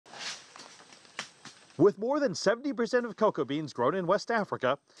With more than 70% of cocoa beans grown in West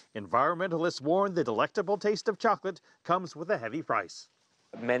Africa, environmentalists warn the delectable taste of chocolate comes with a heavy price.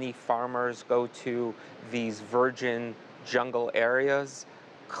 Many farmers go to these virgin jungle areas,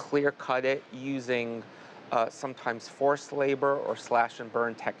 clear-cut it using sometimes forced labor or slash and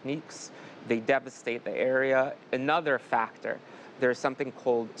burn techniques. They devastate the area. Another factor, there's something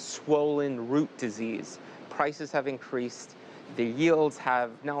called swollen root disease. Prices have increased, the yields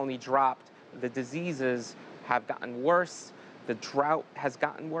have not only dropped, the diseases have gotten worse, the drought has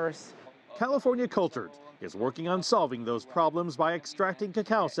gotten worse. California Cultured is working on solving those problems by extracting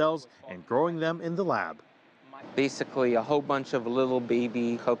cacao cells and growing them in the lab. Basically a whole bunch of little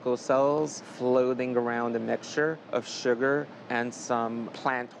baby cocoa cells floating around a mixture of sugar and some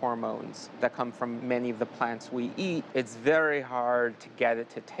plant hormones that come from many of the plants we eat. It's very hard to get it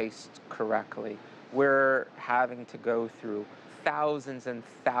to taste correctly. We're having to go through thousands and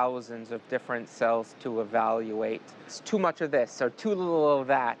thousands of different cells to evaluate. It's too much of this or too little of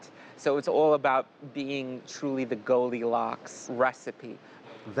that. So it's all about being truly the Goldilocks recipe.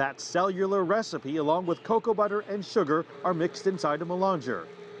 That cellular recipe, along with cocoa butter and sugar, are mixed inside a melanger.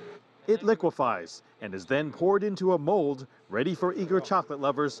 It liquefies and is then poured into a mold ready for eager chocolate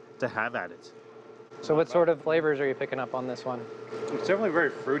lovers to have at it. So what sort of flavors are you picking up on this one? It's definitely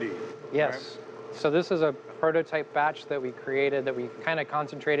very fruity. Yes. Right? So this is a prototype batch that we created that we kind of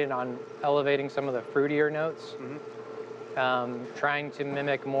concentrated on elevating some of the fruitier notes. Trying to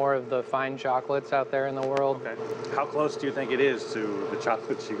mimic more of the fine chocolates out there in the world. Okay. How close do you think it is to the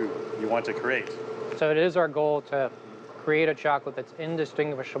chocolates you want to create? So it is our goal to create a chocolate that's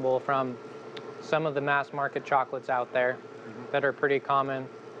indistinguishable from some of the mass market chocolates out there that are pretty common,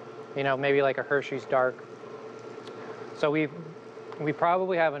 you know, maybe like a Hershey's Dark. So we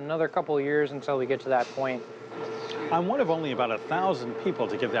probably have another couple of years until we get to that point. I'm one of only about 1,000 people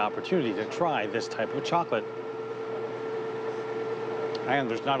to get the opportunity to try this type of chocolate. And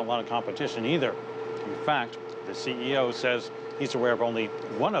there's not a lot of competition either. In fact, the CEO says he's aware of only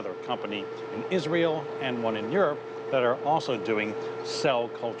one other company in Israel and one in Europe that are also doing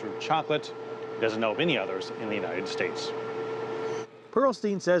cell-cultured chocolate. He doesn't know of any others in the United States.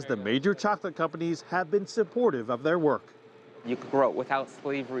 Pearlstein says the major chocolate companies have been supportive of their work. You could grow it without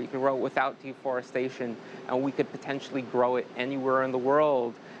slavery, you could grow it without deforestation, and we could potentially grow it anywhere in the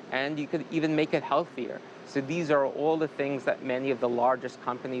world, and you could even make it healthier. So these are all the things that many of the largest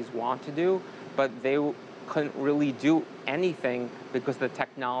companies want to do, but they couldn't really do anything because the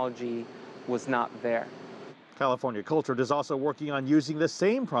technology was not there. California Cultured is also working on using the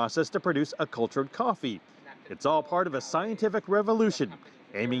same process to produce a cultured coffee. It's all part of a scientific revolution,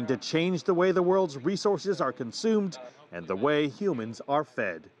 aiming to change the way the world's resources are consumed and the way humans are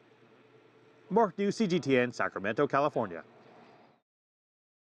fed. Mark New, CGTN, Sacramento, California.